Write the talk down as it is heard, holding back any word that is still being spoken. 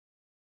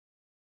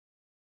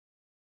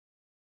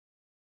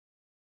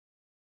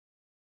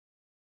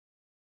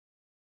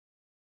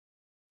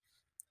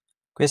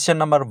Question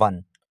number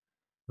 1.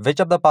 Which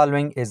of the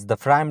following is the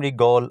primary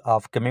goal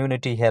of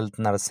community health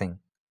nursing?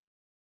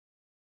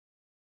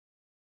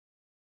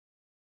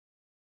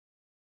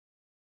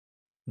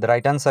 The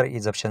right answer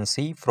is option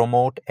C,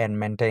 promote and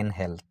maintain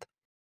health.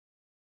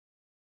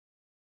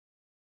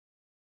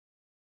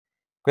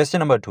 Question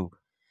number 2.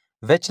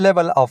 Which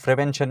level of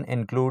prevention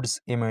includes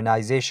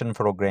immunization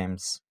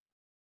programs?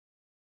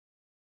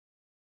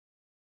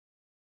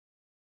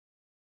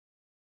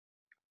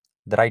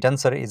 The right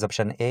answer is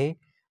option A,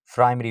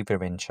 primary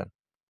prevention.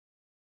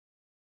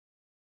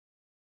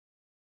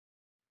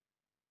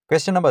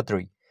 Question number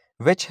 3.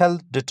 Which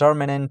health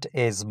determinant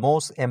is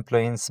most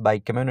influenced by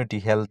community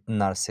health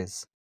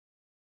nurses?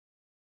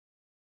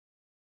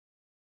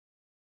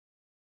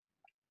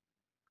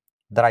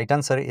 The right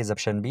answer is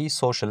option B,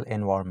 social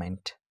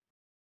environment.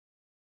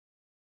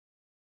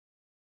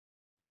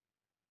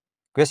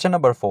 Question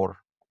number 4.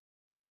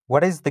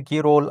 What is the key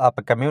role of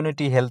a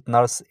community health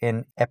nurse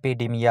in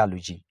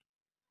epidemiology?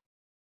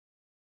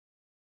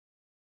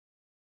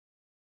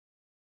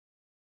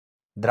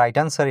 The right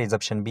answer is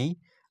option B,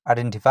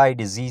 identify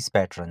disease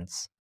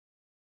patterns.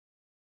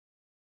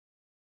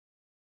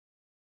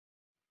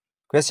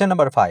 Question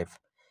number 5.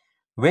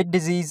 Which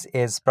disease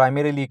is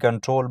primarily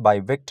controlled by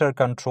vector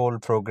control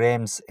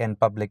programs in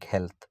public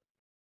health?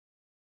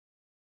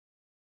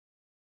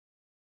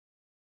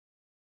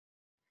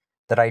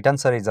 The right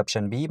answer is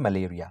option B,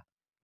 malaria.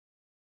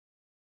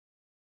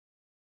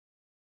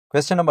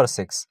 Question number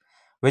 6.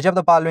 Which of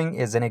the following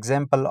is an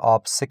example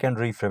of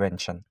secondary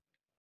prevention?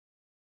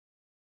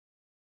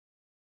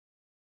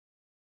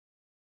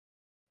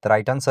 The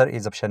right answer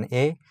is option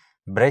A,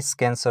 breast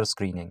cancer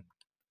screening.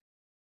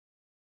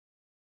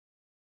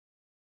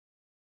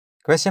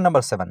 Question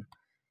number 7.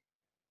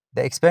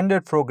 The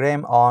expanded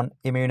program on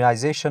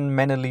immunization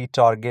mainly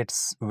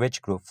targets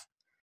which group?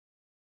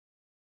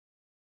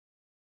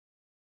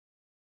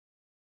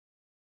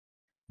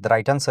 The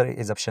right answer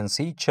is option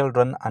C,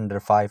 children under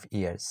 5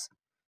 years.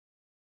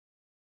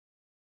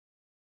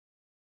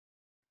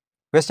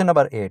 Question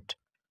number 8.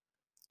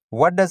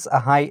 What does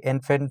a high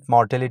infant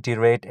mortality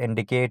rate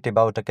indicate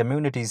about a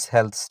community's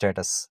health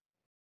status?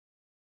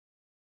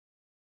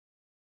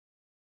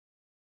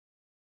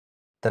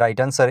 The right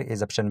answer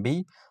is option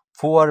B,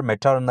 poor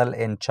maternal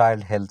and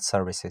child health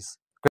services.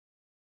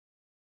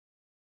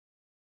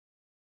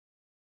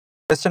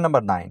 Question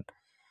number 9.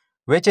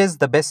 Which is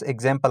the best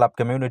example of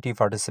community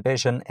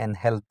participation in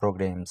health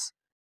programs?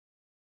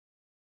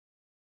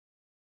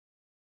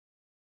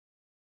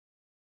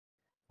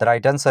 The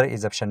right answer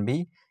is option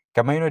B,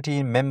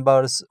 community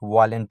members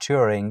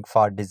volunteering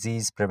for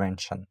disease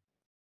prevention.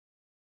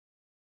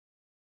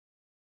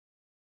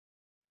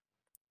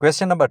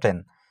 Question number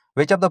 10.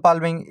 Which of the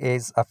following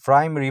is a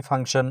primary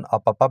function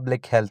of a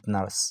public health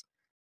nurse?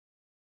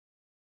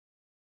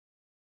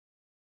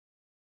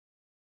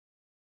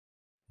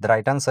 The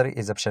right answer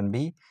is option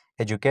B,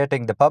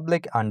 educating the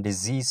public on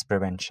disease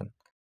prevention.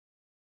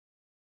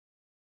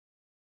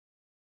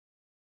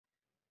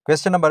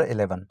 Question number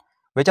 11.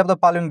 Which of the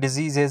following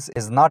diseases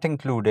is not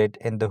included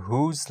in the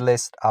WHO's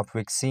list of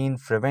vaccine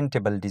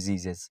preventable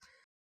diseases?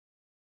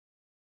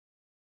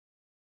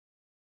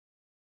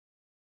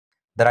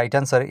 The right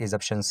answer is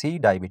option C,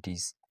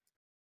 diabetes.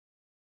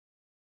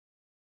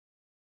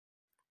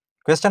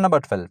 Question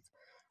number 12.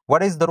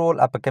 What is the role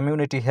of a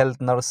community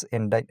health nurse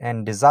in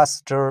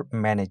disaster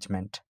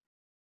management?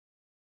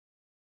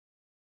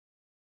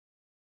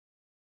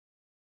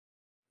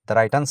 The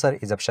right answer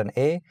is option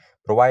A,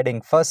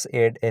 providing first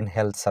aid in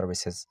health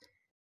services.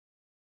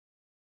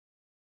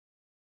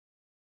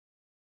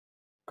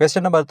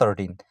 Question number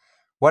 13.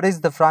 What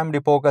is the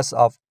primary focus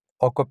of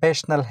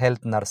occupational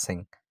health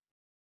nursing?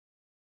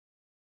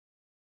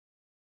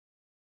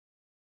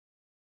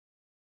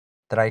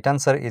 The right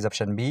answer is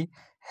option B,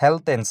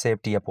 health and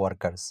safety of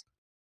workers.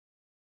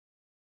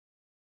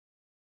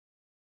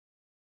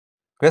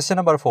 Question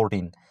number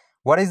 14.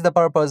 What is the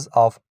purpose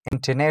of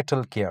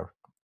antenatal care?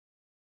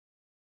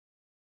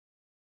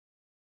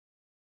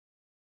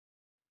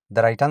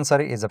 The right answer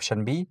is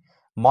option B,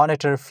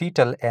 monitor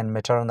fetal and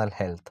maternal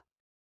health.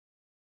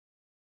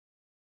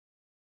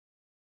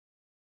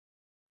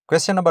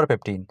 Question number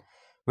 15.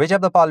 Which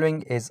of the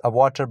following is a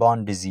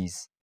waterborne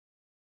disease?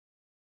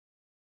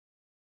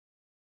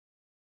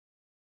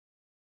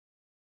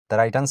 The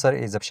right answer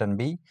is option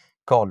B,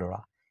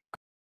 cholera.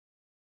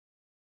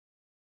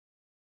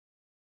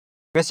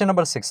 Question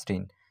number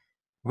 16.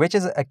 Which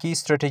is a key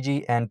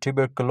strategy in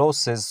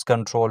tuberculosis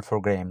control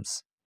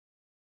programs?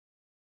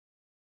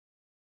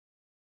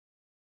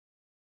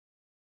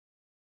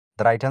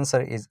 The right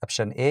answer is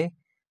option A,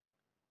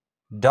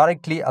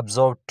 directly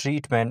absorbed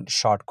treatment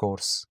short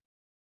course.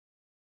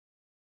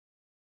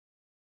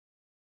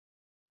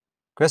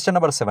 Question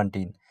number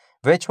 17.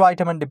 Which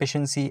vitamin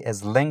deficiency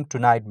is linked to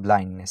night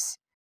blindness?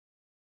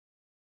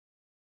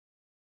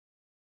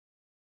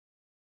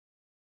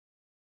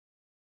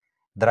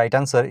 The right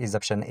answer is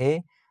option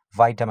A,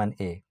 vitamin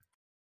A.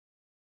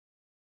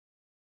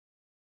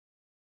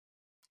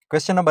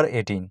 Question number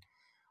 18.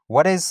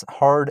 What is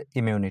herd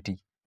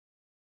immunity?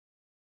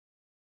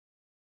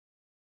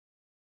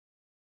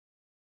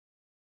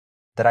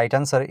 The right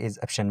answer is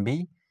option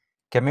B,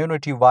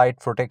 community-wide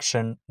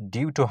protection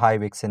due to high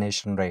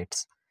vaccination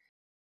rates.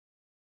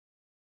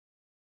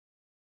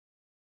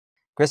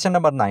 Question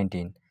number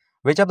 19.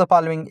 Which of the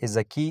following is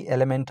a key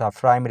element of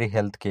primary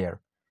health care?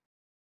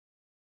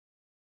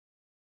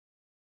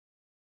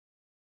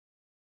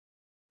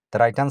 The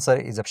right answer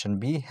is option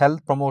B,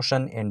 health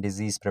promotion and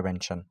disease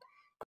prevention.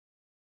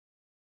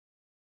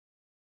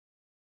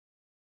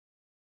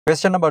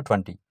 Question number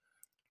 20.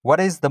 What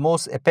is the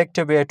most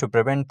effective way to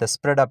prevent the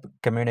spread of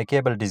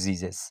communicable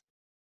diseases?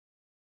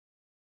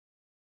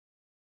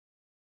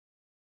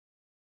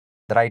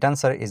 The right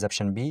answer is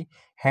option B,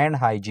 hand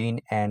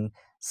hygiene and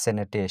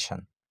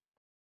sanitation.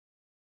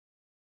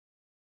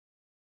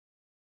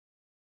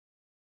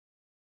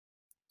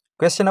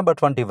 Question number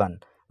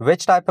 21.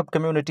 Which type of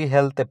community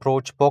health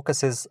approach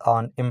focuses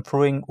on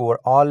improving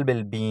overall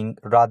well-being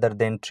rather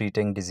than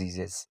treating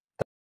diseases?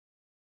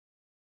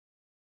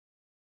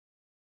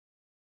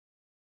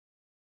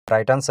 The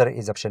right answer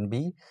is option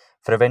B,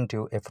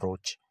 preventive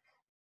approach.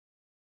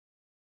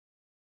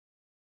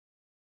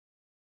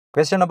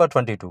 Question number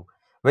 22.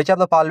 Which of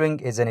the following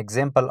is an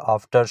example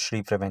of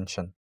tertiary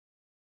prevention?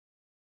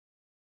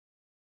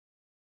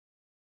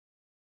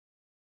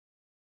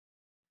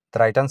 The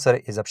right answer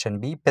is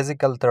option B,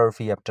 physical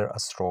therapy after a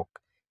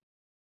stroke.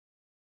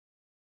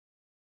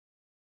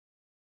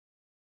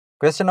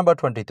 Question number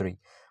 23.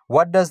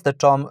 What does the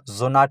term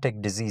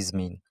zoonotic disease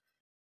mean?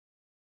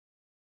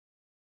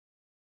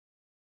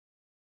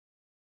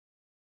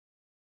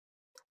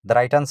 The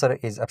right answer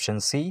is option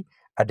C,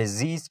 a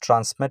disease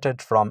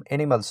transmitted from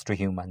animals to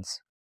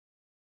humans.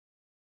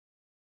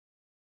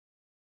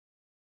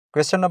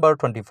 Question number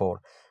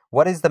 24.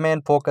 What is the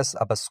main focus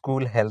of a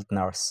school health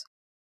nurse?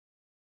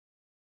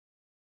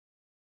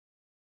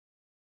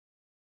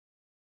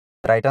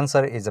 The right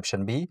answer is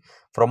option B,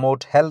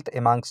 promote health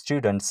among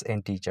students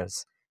and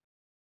teachers.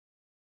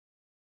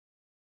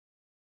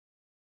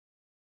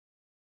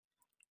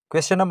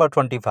 Question number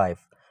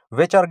 25.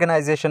 Which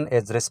organization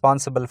is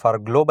responsible for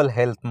global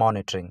health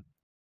monitoring?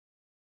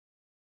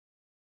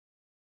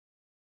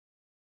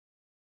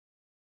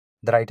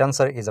 The right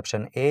answer is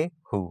option A,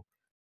 WHO.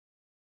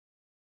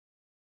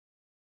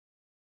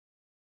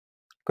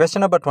 Question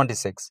number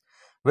 26.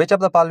 Which of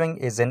the following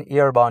is an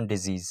airborne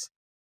disease?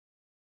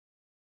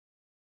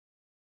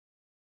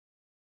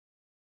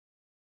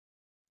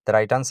 The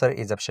right answer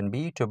is option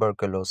B,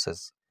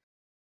 tuberculosis.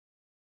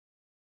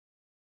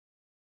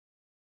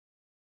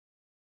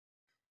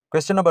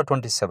 Question number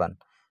 27.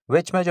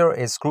 Which measure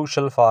is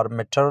crucial for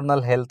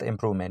maternal health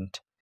improvement?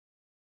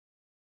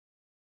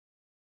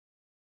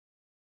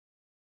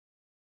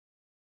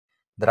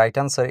 The right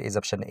answer is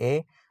option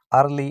A,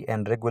 early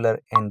and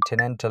regular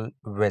antenatal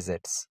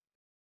visits.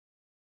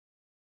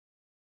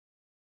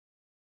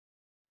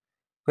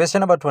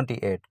 Question number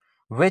 28.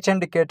 Which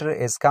indicator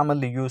is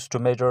commonly used to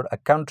measure a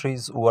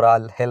country's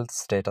overall health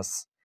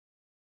status?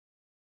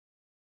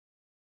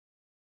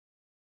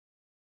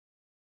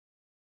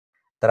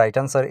 The right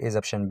answer is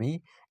option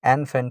B,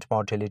 infant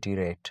mortality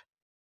rate.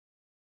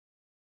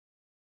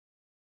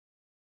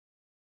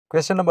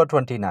 Question number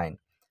 29.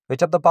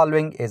 Which of the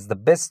following is the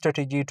best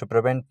strategy to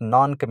prevent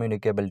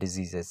non-communicable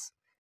diseases?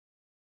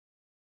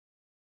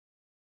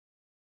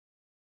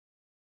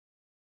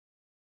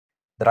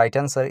 The right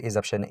answer is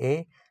option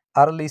A,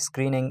 early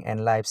screening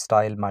and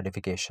lifestyle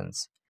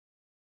modifications.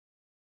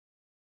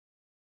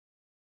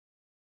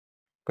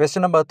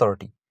 Question number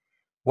 30.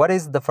 What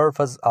is the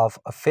purpose of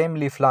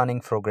family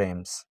planning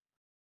programs?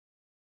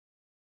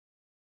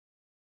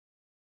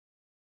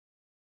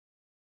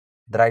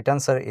 The right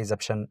answer is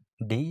option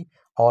D,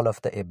 all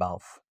of the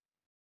above.